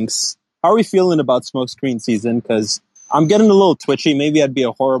Beal links. How are we feeling about smokescreen season? Because I'm getting a little twitchy. Maybe I'd be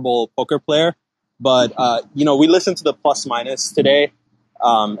a horrible poker player. But, we listened to the plus minus today.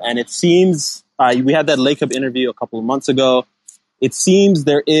 And it seems we had that Lacob interview a couple of months ago. It seems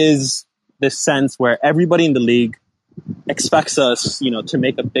there is this sense where everybody in the league expects us, to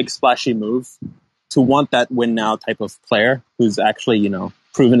make a big splashy move, to want that win now type of player who's actually,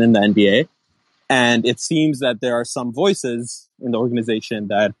 proven in the NBA. And it seems that there are some voices in the organization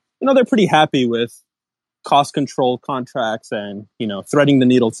that, they're pretty happy with cost control contracts and, threading the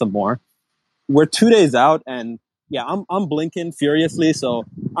needle some more. We're 2 days out and I'm blinking furiously. So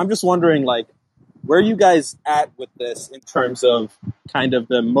I'm just wondering, like, where are you guys at with this in terms of kind of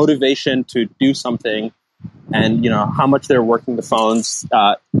the motivation to do something and, how much they're working the phones,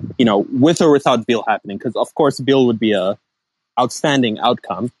 with or without Beal happening? Because, of course, Beal would be a outstanding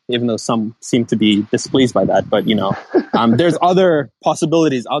outcome, even though some seem to be displeased by that. But, there's other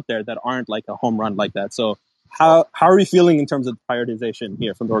possibilities out there that aren't like a home run like that. So how are we feeling in terms of prioritization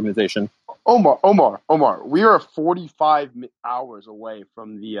here from the organization? Omar, we are 45 hours away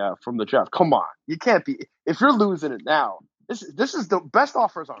from the draft. Come on. You can't be – if you're losing it now, this is the best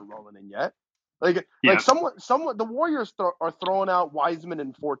offers aren't rolling in yet. Like someone, the Warriors are throwing out Wiseman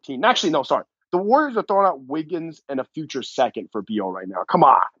in 14. Actually, no, sorry. The Warriors are throwing out Wiggins and a future second for Beal right now. Come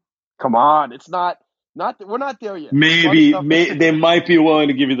on. It's not. We're not there yet. Maybe they might be willing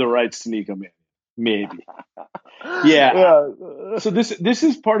to give you the rights to Nico Mannion. Maybe. Yeah. So this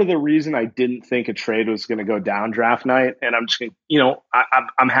is part of the reason I didn't think a trade was going to go down draft night, and I'm just going to,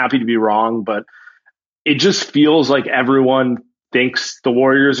 I'm happy to be wrong, but it just feels like everyone thinks the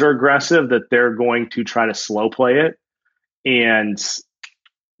Warriors are aggressive, that they're going to try to slow play it and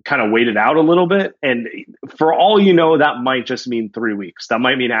kind of wait it out a little bit. And for all that might just mean 3 weeks. That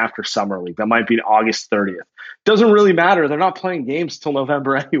might mean after Summer League. That might be August 30th. Doesn't really matter. They're not playing games till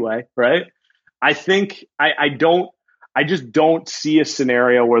November anyway, right? I think I just don't see a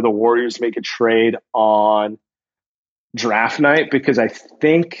scenario where the Warriors make a trade on draft night, because I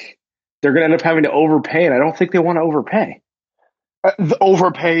think they're going to end up having to overpay, and I don't think they want to overpay. The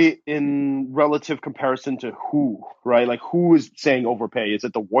overpay in relative comparison to who, right? Like, who is saying overpay? Is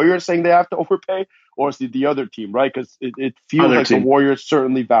it the Warriors saying they have to overpay, or is it the other team, right? Because it feels like the Warriors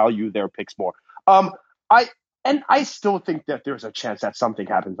certainly value their picks more. I still think that there's a chance that something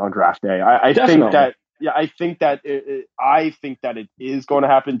happens on draft day. I think that it is going to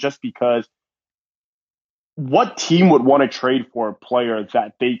happen, just because what team would want to trade for a player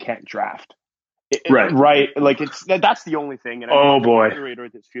that they can't draft? Right. Like, that's the only thing. And oh boy, I've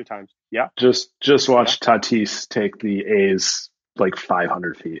reiterated this a few times. Yeah. Just watch Tatis take the A's like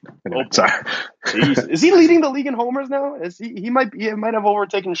 500 feet. Anyway, sorry. Is he leading the league in homers now? He might have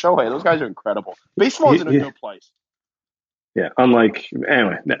overtaken Shohei. Those guys are incredible. Baseball is in a good place. Yeah. Unlike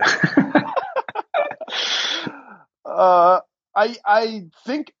anyway. I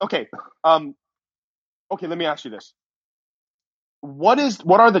think okay. Okay. Let me ask you this. What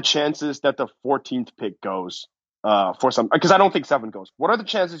are the chances that the 14th pick goes for some? Because I don't think 7 goes. What are the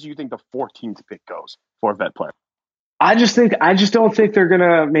chances you think the 14th pick goes for a vet player? I just don't think they're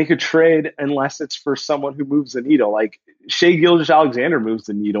gonna make a trade unless it's for someone who moves the needle. Like Shai Gilgeous-Alexander moves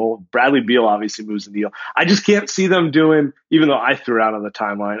the needle. Bradley Beal obviously moves the needle. I just can't see them doing. Even though I threw it out on the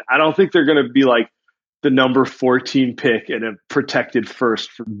timeline, I don't think they're gonna be like the number 14 pick and a protected first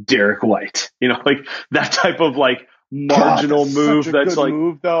for Derek White. Like that type of like marginal move. That's like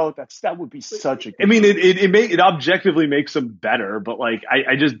move though. That would be such a good I mean, it objectively makes them better, but like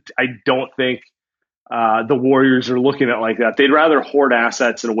I don't think the Warriors are looking at it like that. They'd rather hoard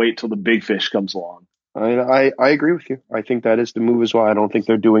assets and wait till the big fish comes along. I agree with you. I think that is the move as well. I don't think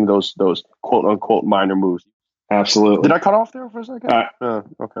they're doing those quote unquote minor moves. Absolutely. Did I cut off there for a second?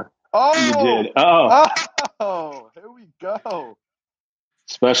 Okay. Oh, you did. Oh, here we go.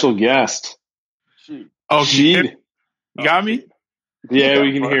 Special guest. Sheed. You got me? Yeah,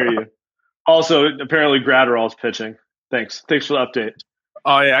 we can hear you. Also, apparently Gratterall's pitching. Thanks for the update.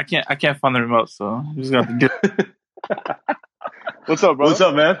 Oh yeah, I can't find the remote, so I'm just gonna have to do it. What's up, bro? What's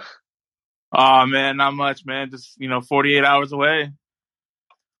up, man? Oh man, not much, man. Just 48 hours away.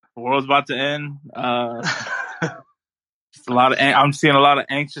 The world's about to end. Just I'm seeing a lot of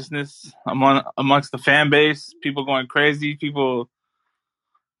anxiousness amongst the fan base. People going crazy. People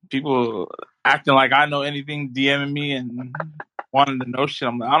acting like I know anything, DMing me and wanting to know shit.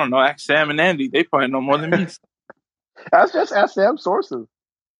 I'm like, I don't know. Ask Sam and Andy. They probably know more than me. Ask Sam's sources.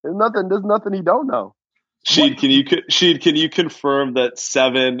 There's nothing he don't know. Sheed, can you confirm that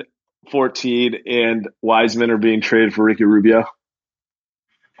 7, 14, and Wiseman are being traded for Ricky Rubio?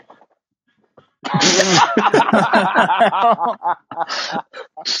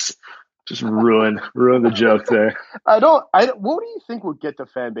 just ruin the joke there. What do you think would get the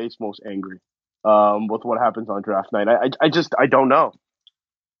fan base most angry with what happens on draft night? I don't know.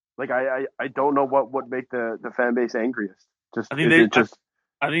 Like I don't know what would make the fan base angriest. I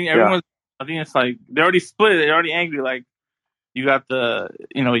think everyone's. I think it's like they're already split. They're already angry. Like you got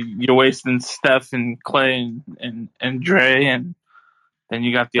you're wasting Steph and Clay and Dre, and then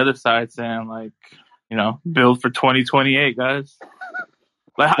you got the other side saying like, build for 2028, guys.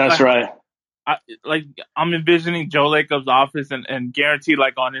 That's right. I'm envisioning Joe Lacob's office and guaranteed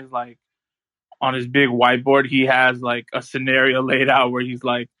on his big whiteboard he has like a scenario laid out where he's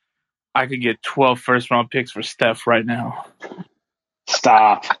like, I could get 12 first-round picks for Steph right now.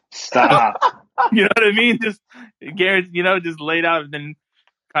 Stop. You know what I mean? Just guaranteed, just laid out, and then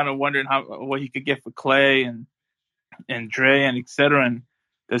kind of wondering what he could get for Clay and Dre and etc. And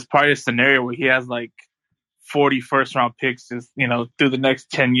there's probably a scenario where he has like 40 first-round picks just through the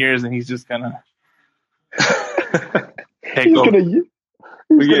next 10 years, and he's just gonna take over.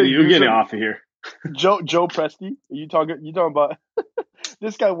 You're getting off of here. Joe Presti, you talking about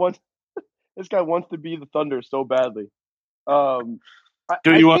this guy wants to be the Thunder so badly.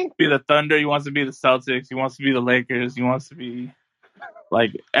 He wants to be the Thunder. He wants to be the Celtics. He wants to be the Lakers. He wants to be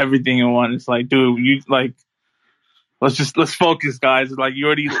like everything in one. It's like, dude, let's focus, guys. Like you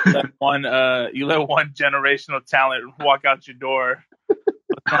already let one generational talent walk out your door.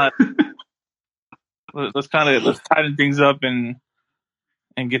 Let's tighten things up and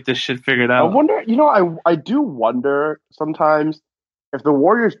get this shit figured out. I wonder, I do wonder sometimes if the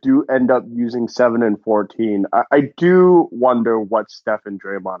Warriors do end up using 7 and 14, I do wonder what Steph and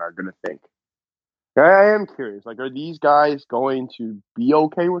Draymond are going to think. I am curious. Like, are these guys going to be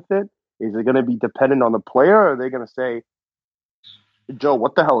okay with it? Is it going to be dependent on the player? Or are they going to say, Joe,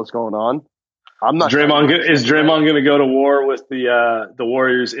 what the hell is going on? I'm not. Is Draymond going to go to war with the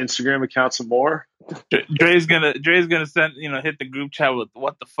Warriors Instagram account some more? Dre's gonna send hit the group chat with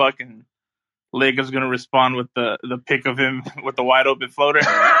what the fuck, and Lakers gonna respond with the pic of him with the wide open floater.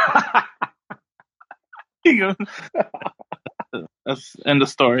 That's end of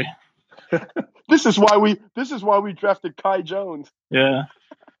story. This is why we drafted Kai Jones. Yeah.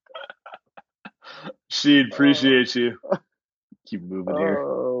 Sheed, appreciate you. Keep moving here.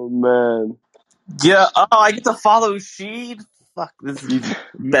 Oh man. Yeah. Oh, I get to follow Sheed. Fuck, this is the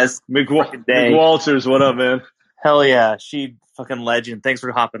best fucking day. McWalters, what up, man? Hell yeah, Sheed, fucking legend. Thanks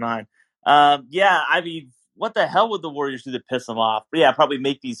for hopping on. Yeah, I mean, what the hell would the Warriors do to piss them off? Yeah, probably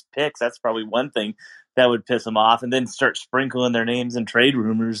make these picks. That's probably one thing that would piss them off, and then start sprinkling their names in trade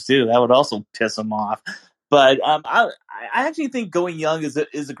rumors too. That would also piss them off. But I actually think going young is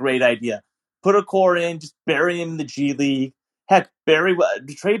a great idea. Put a core in, just bury him in the G League. Heck,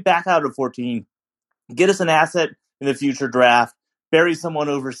 trade back out of 14. Get us an asset in the future draft, bury someone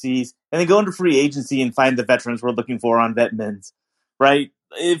overseas, and then go into free agency and find the veterans we're looking for on vet mins, right?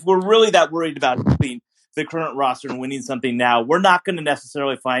 If we're really that worried about helping the current roster and winning something now, we're not going to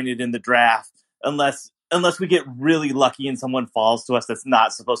necessarily find it in the draft unless we get really lucky and someone falls to us that's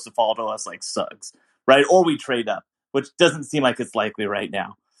not supposed to fall to us, like Suggs, right? Or we trade up, which doesn't seem like it's likely right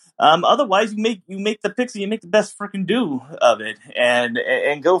now. Otherwise, you make the picks and you make the best freaking do of it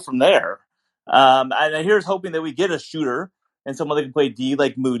and go from there. And here's hoping that we get a shooter and someone that can play D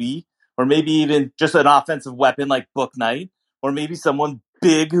like Moody, or maybe even just an offensive weapon like Book Knight, or maybe someone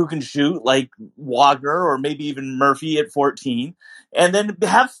big who can shoot like Wagner, or maybe even Murphy at 14, and then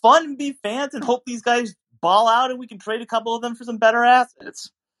have fun and be fans and hope these guys ball out and we can trade a couple of them for some better assets.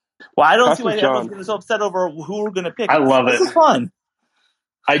 Well, I don't see why everyone's getting so upset over who we're going to pick. I love it. This is fun.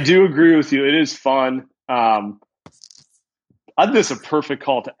 I do agree with you. It is fun. I think this is a perfect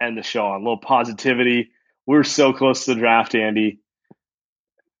call to end the show on. A little positivity. We're so close to the draft, Andy.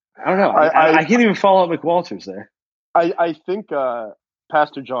 I don't know. I can't even follow up McWalters there. I think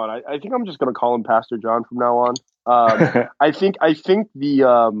Pastor John. I think I'm just going to call him Pastor John from now on. I think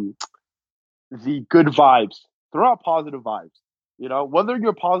the good vibes. Throw out positive vibes. Whether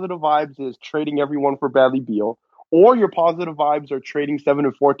your positive vibes is trading everyone for Bradley Beal, or your positive vibes are trading 7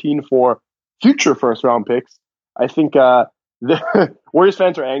 and 14 for future first round picks. I think the Warriors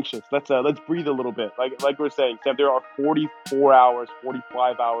fans are anxious. Let's breathe a little bit. Like we're saying, Sam, there are 45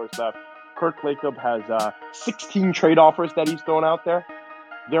 hours left. Kirk Lacob has 16 trade offers that he's thrown out there.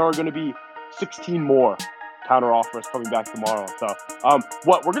 There are going to be 16 more counter offers coming back tomorrow. So,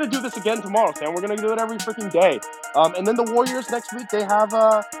 we're going to do this again tomorrow, Sam. We're going to do it every freaking day. And then the Warriors next week, they have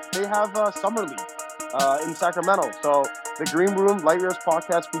Summer League. in Sacramento. So the Green Room, Light Years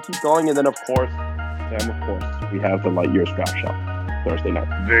podcast, we keep going. And then, of course, we have the Light Years Draft Show Thursday night.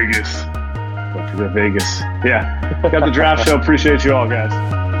 Vegas. Don't forget Vegas. Yeah. Got the draft show. Appreciate you all, guys.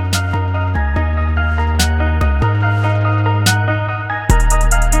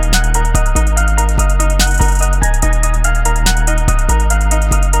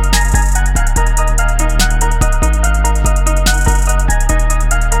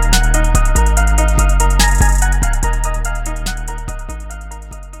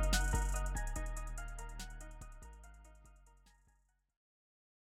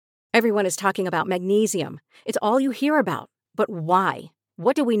 Everyone is talking about magnesium. It's all you hear about. But why?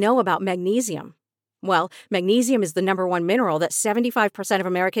 What do we know about magnesium? Well, magnesium is the number one mineral that 75% of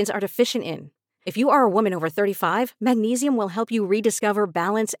Americans are deficient in. If you are a woman over 35, magnesium will help you rediscover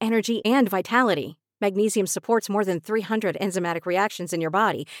balance, energy, and vitality. Magnesium supports more than 300 enzymatic reactions in your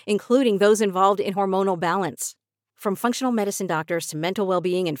body, including those involved in hormonal balance. From functional medicine doctors to mental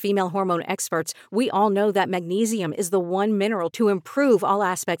well-being and female hormone experts, we all know that magnesium is the one mineral to improve all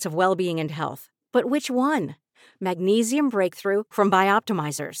aspects of well-being and health. But which one? Magnesium Breakthrough from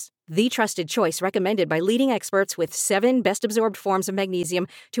Bioptimizers, the trusted choice recommended by leading experts with 7 best-absorbed forms of magnesium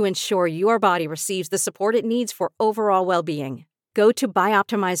to ensure your body receives the support it needs for overall well-being. Go to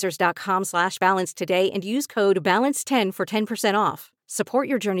bioptimizers.com/balance today and use code BALANCE10 for 10% off. Support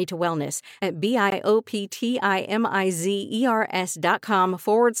your journey to wellness at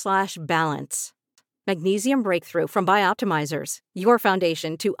bioptimizers.com/balance. Magnesium Breakthrough from Bioptimizers, your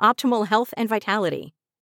foundation to optimal health and vitality.